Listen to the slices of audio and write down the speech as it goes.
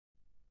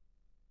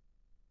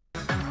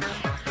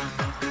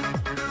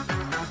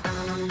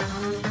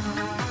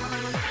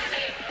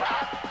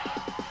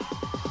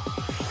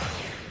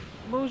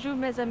Bonjour,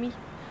 mes amis.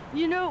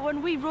 You know,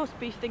 when we roast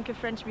beef think of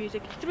French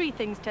music, three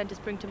things tend to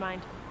spring to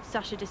mind.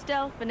 Sacha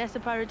Distel, Vanessa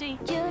Paradis,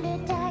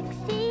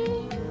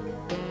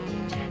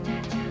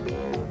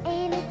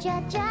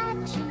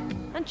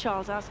 and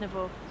Charles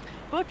Aznavour.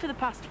 But for the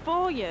past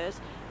 4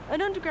 years,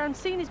 an underground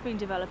scene has been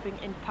developing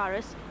in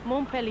Paris,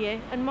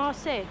 Montpellier and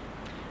Marseille.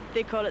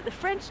 They call it the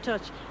French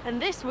touch,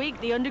 and this week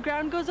the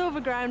underground goes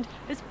overground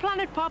as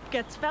Planet Pop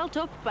gets felt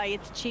up by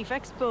its chief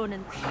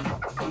exponents.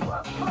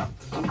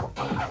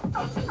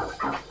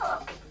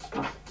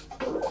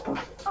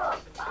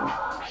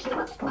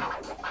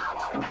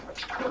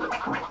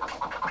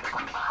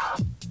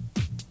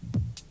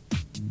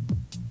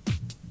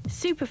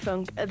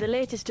 Superfunk are the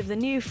latest of the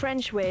new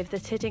French wave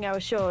that's hitting our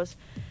shores.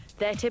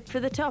 They're tipped for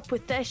the top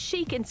with their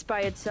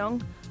chic-inspired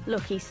song,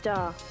 Lucky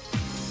Star.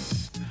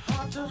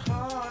 Heart to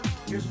heart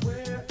is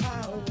where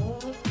I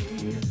wanna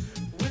be.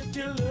 With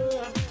your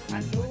love,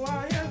 I know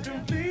I am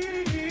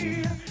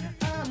complete.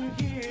 I'm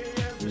here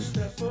every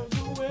step of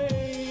the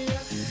way,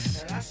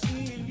 and I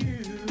see you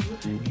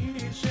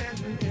each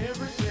and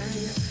every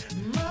day.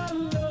 My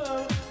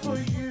love for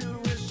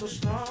you is so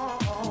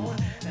strong,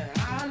 and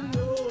I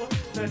know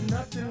that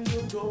nothing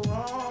will go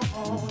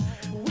wrong.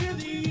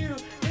 With you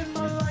in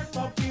my life,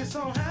 I'll be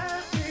so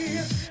happy.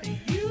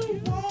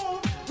 You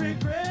won't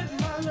regret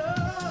my love.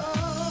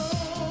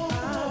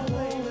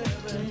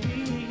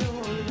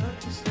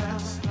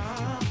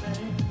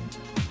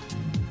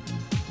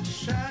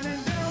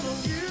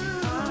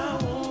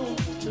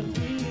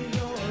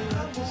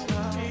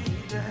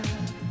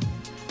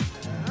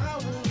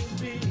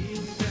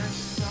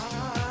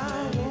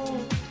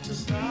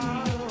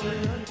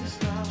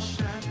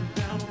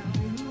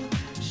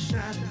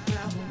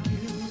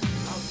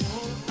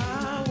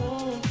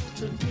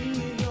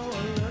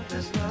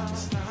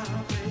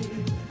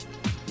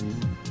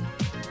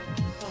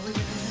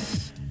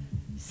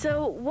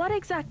 So, what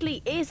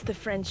exactly is the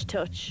French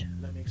touch?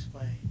 Let me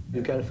explain.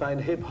 You can find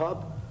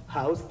hip-hop,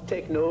 house,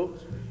 techno,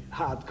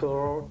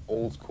 hardcore,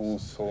 old school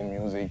soul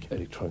music,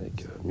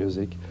 electronic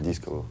music,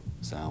 disco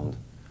sound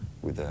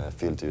with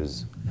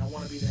filters. I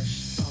want to be that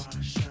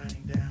star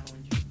shining down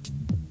on you,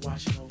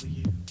 watching over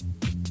you.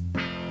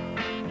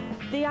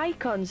 The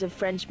icons of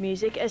French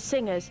music are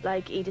singers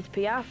like Edith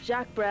Piaf,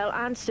 Jacques Brel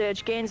and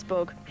Serge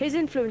Gainsbourg. His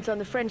influence on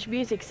the French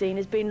music scene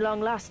has been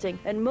long-lasting,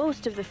 and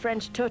most of the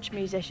French touch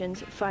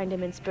musicians find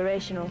him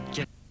inspirational.